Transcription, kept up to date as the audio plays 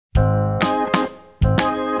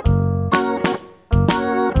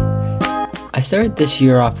started this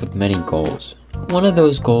year off with many goals. One of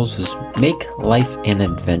those goals was make life an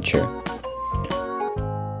adventure.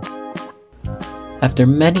 After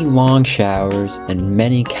many long showers and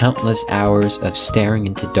many countless hours of staring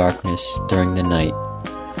into darkness during the night,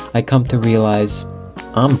 I come to realize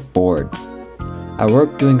I'm bored. I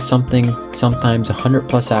work doing something sometimes 100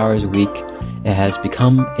 plus hours a week. It has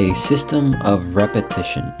become a system of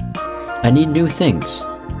repetition. I need new things,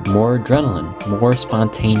 more adrenaline, more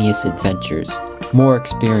spontaneous adventures, more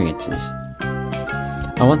experiences.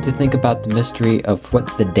 I want to think about the mystery of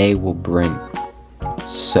what the day will bring.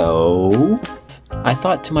 So, I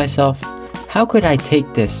thought to myself, how could I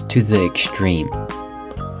take this to the extreme?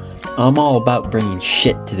 I'm all about bringing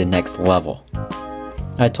shit to the next level.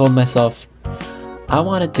 I told myself, I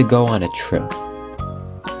wanted to go on a trip.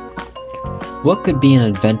 What could be an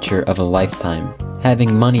adventure of a lifetime,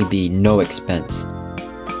 having money be no expense?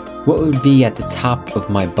 What would be at the top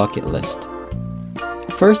of my bucket list?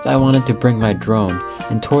 First, I wanted to bring my drone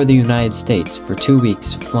and tour the United States for 2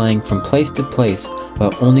 weeks, flying from place to place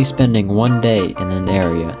while only spending 1 day in an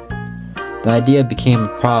area. The idea became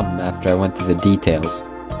a problem after I went through the details.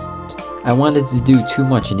 I wanted to do too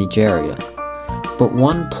much in each area, but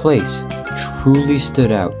one place truly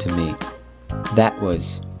stood out to me. That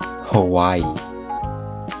was Hawaii.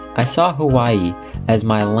 I saw Hawaii as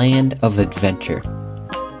my land of adventure.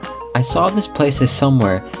 I saw this place as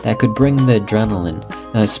somewhere that could bring the adrenaline,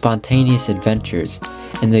 the spontaneous adventures,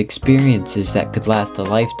 and the experiences that could last a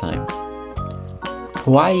lifetime.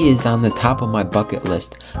 Hawaii is on the top of my bucket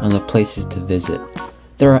list on the places to visit.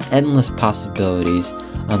 There are endless possibilities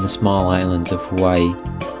on the small islands of Hawaii.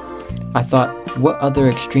 I thought, what other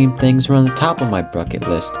extreme things were on the top of my bucket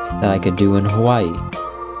list that I could do in Hawaii?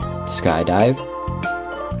 Skydive,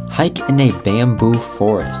 hike in a bamboo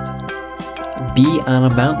forest, be on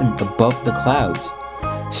a mountain above the clouds,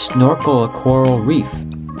 snorkel a coral reef,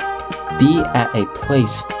 be at a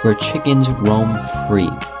place where chickens roam free.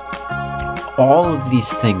 All of these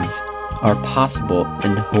things are possible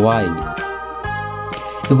in Hawaii.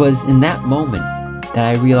 It was in that moment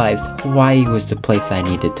that I realized Hawaii was the place I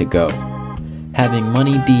needed to go. Having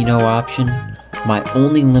money be no option, my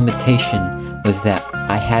only limitation was that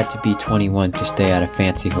I had to be 21 to stay at a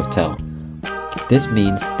fancy hotel. This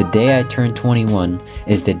means the day I turn 21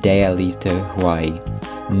 is the day I leave to Hawaii.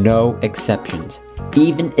 No exceptions,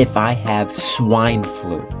 even if I have swine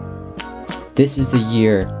flu. This is the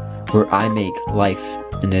year where I make life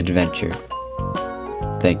an adventure.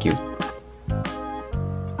 Thank you.